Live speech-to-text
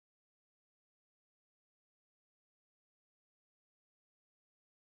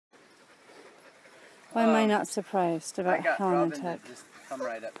Why am I not surprised about Helen and Tuck? Just come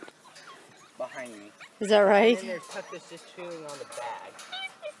right up behind me. Is that right? And then there's Tuck that's just chewing on the bag.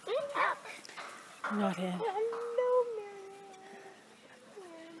 Not him. Hello,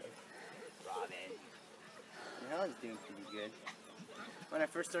 Robin. Helen's doing pretty good. When I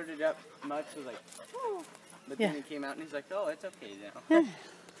first started up, Mux was like, oh. But then he came out and he's like, oh, it's okay now.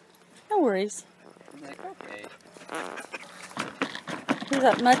 No worries. I'm like, okay. Who's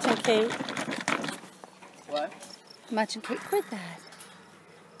up? Much and Kate. What? Much and Kate, quit that.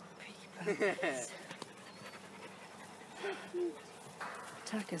 Pretty puppies.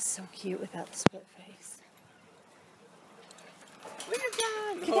 Tuck is so cute without the split face.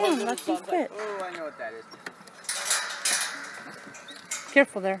 Get down, Lexy, quit. Oh, I know what that is.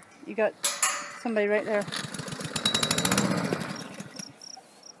 Careful there. You got somebody right there.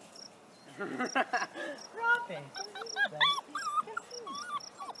 Robin.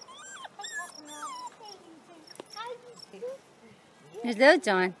 There's Little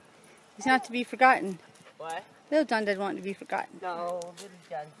John. He's not to be forgotten. What? Little John doesn't want to be forgotten. No, Little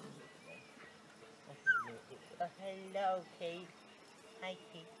John. Oh, hello, Kate. Hi,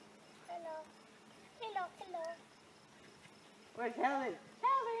 Kate. Hello. Hello, hello. Where's Helen?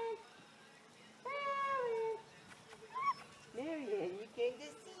 Helen! Helen! Marion, you came to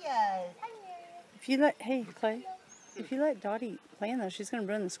see us. Hi, Marion. If you let, hey Clay, if you let Dottie play in those, she's going to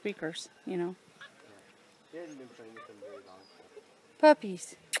ruin the squeakers, you know. She hasn't been playing with them very long.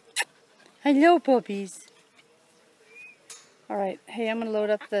 Puppies. Hello, puppies. All right. Hey, I'm going to load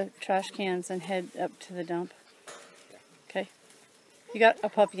up the trash cans and head up to the dump. Okay. You got a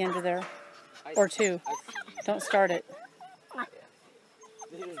puppy under there. Or two. Don't start it.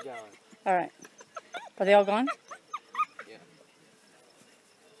 Little John. All right. Are they all gone? Yeah.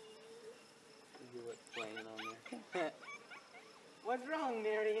 See what's playing on there. What's wrong,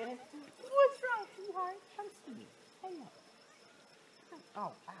 Marion? What's wrong, sweetheart? Come see me. Hello.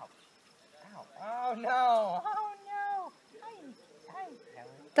 Oh, ouch. Ow. Oh, no. Oh, no. Hi,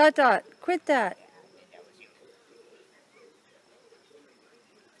 Helen. Dot, Dot, quit that.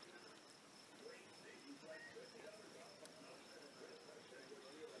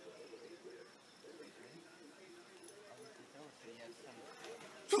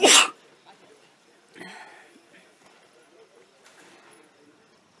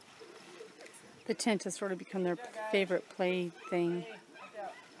 The tent has sort of become their favorite play thing.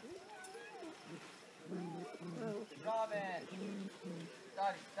 Robin.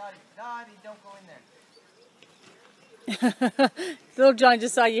 Dottie, don't go in there. Little John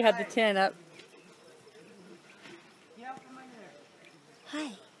just saw you had the tent up. Yeah, come in there.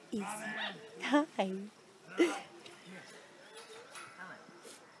 Hi, Izzy. Hi.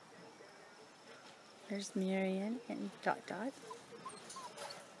 There's Marion and Dot Dot.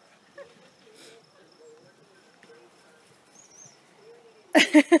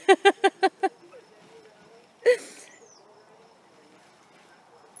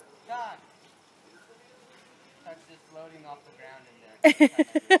 Dot. That's just floating off the ground in there.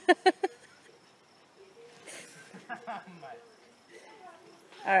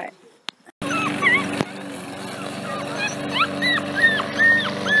 All right.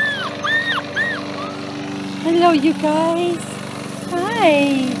 Hello, you guys. Hi.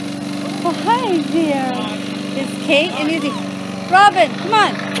 Oh, hi there. It's Kate and Izzy. Robin, come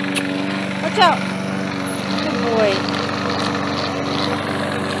on. Watch out. Good boy.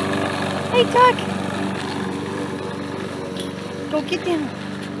 Hey, Tuck. Go get down.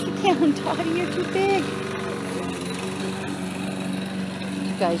 Get down, Dottie. You're too big.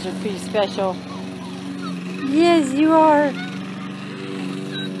 You guys are pretty special. Yes, you are.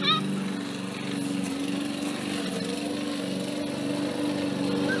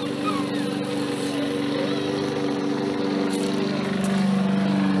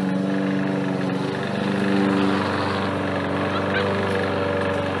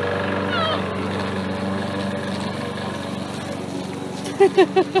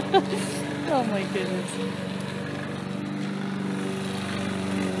 Oh my goodness.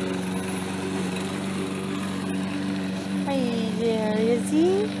 Hi there,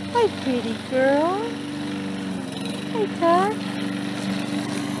 Izzy. Hi, pretty girl. Hi, Tuck.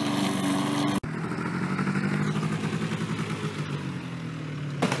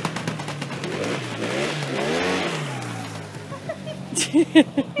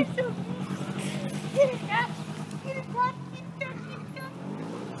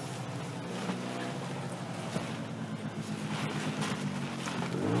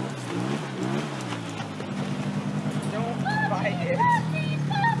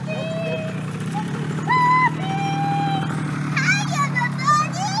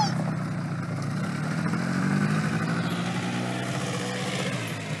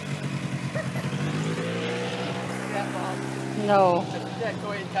 that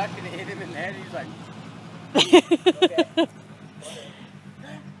toy and tuck and it hit him in the head. He's like, okay.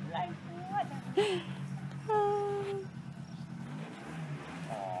 Like what?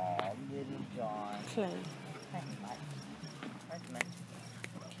 Aw, little John. Clay. Hi, Mike. Where's Mike?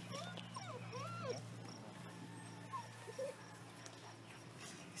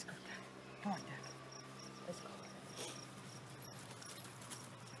 Let's go, Dad. Come on, Dad. Let's go.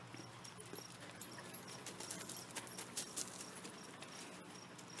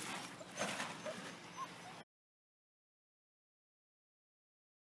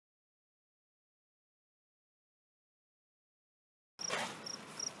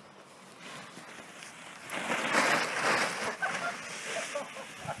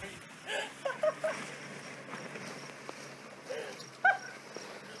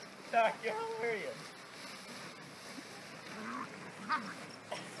 Doc, you're hilarious.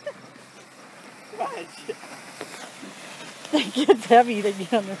 Come on, shit. It gets heavy to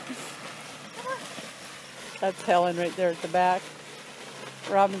get on there. That's Helen right there at the back.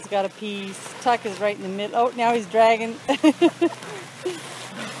 Robin's got a piece. Tuck is right in the middle. Oh, now he's dragging.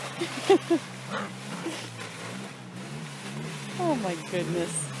 Oh my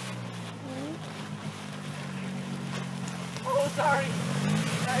goodness. Oh, sorry.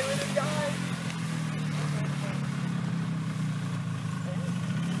 I would have died.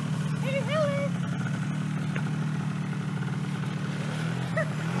 Hey, Helen!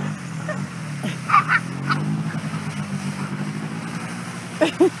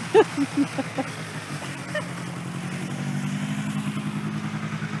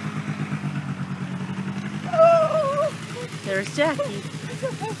 There's Jackie.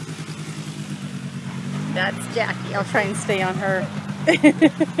 That's Jackie. I'll try and stay on her.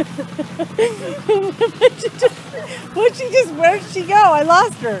 Where'd she go? I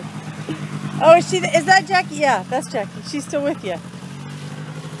lost her. Oh, is that Jackie? Yeah, that's Jackie. She's still with you.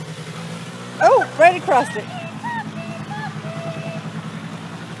 Oh, right across it.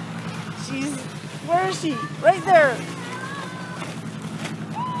 Where is she? Right there.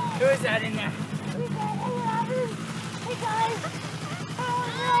 Who is that in there? Hey, Robin! Hey, guys!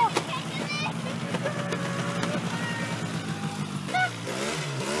 Oh,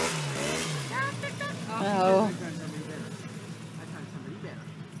 Oh.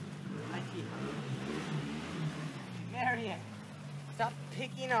 Marion, stop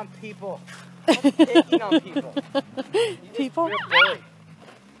picking on people. Stop picking on people. People? You're a bully.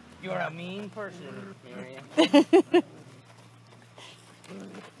 You're a mean person, Marion.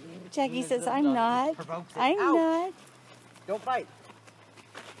 Jackie says, I'm not. I'm not. Don't bite.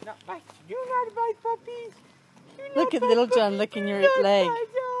 Not bite. Do not bite, puppies. Do not Look at bite, Little John puppies. licking your Do not leg. bite,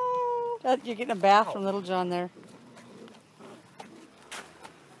 no. Oh, you're getting a bath from Little John there.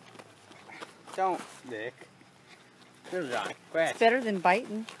 Don't lick. Little John, go ahead. It's better than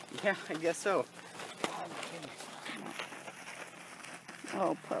biting. Yeah, I guess so.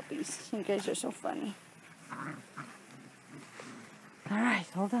 Oh, puppies. You guys are so funny. All right,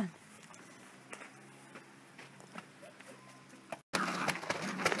 hold on.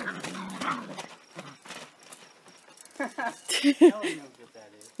 Ellen knows what that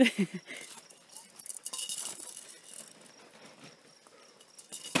is.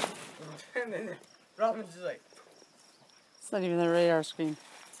 And then Robin's just like, It's not even the radar screen.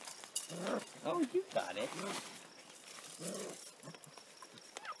 oh, you got it.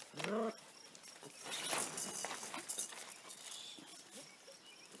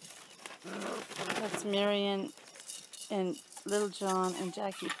 That's Marion and Little John and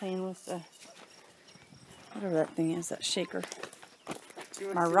Jackie playing with the, whatever that thing is, that shaker. She wants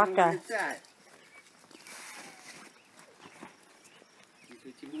to know Maraca. where it's at. You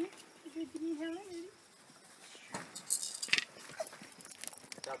say to me?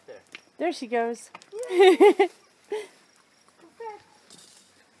 Stop there. There she goes.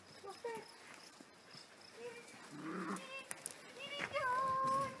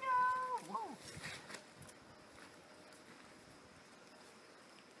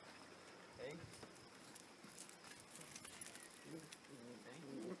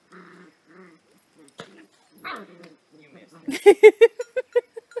 You missed it.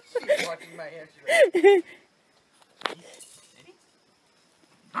 She's watching my hand. She's like,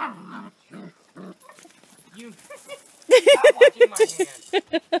 you stop watching my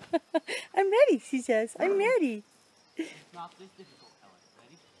hand. I'm ready, she says. I'm ready. It's not this difficult, Ellen.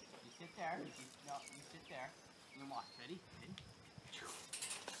 Ready? You sit there. You sit there. And watch. Ready?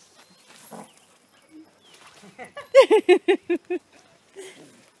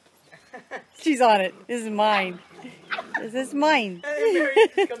 She's on it. This is mine. This is mine. And then Mary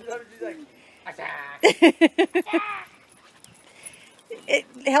just comes up and she's like, attack.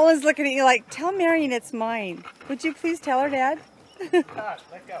 Helen's looking at you like, tell Marion it's mine. Would you please tell her, Dad? Doc,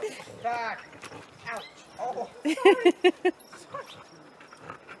 let go. Doc. Ouch. Oh.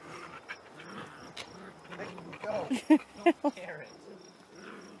 Let go. Don't tear it.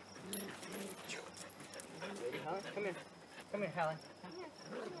 Helen, come here. Come here, Helen.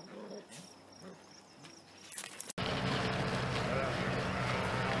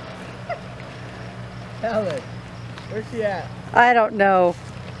 Helen, where's she at? I don't know.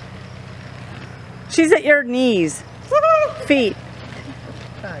 She's at your knees. Feet.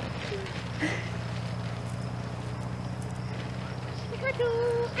 Hi.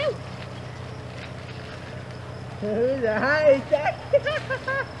 Hi, Doc.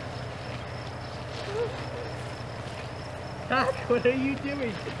 Doc, what are you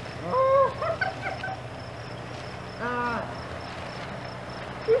doing? Ah.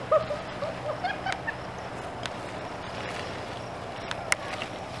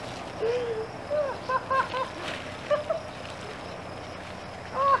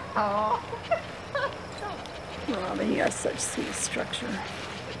 Robin, you have such sweet structure.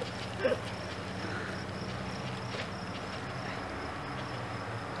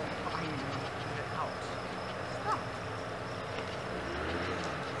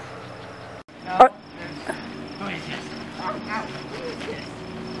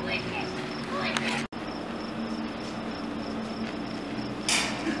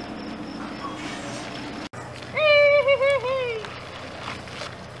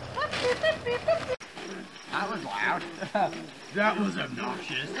 That was loud. That was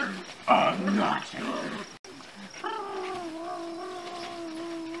obnoxious. Obnoxious.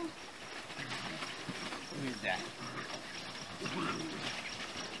 Who's that?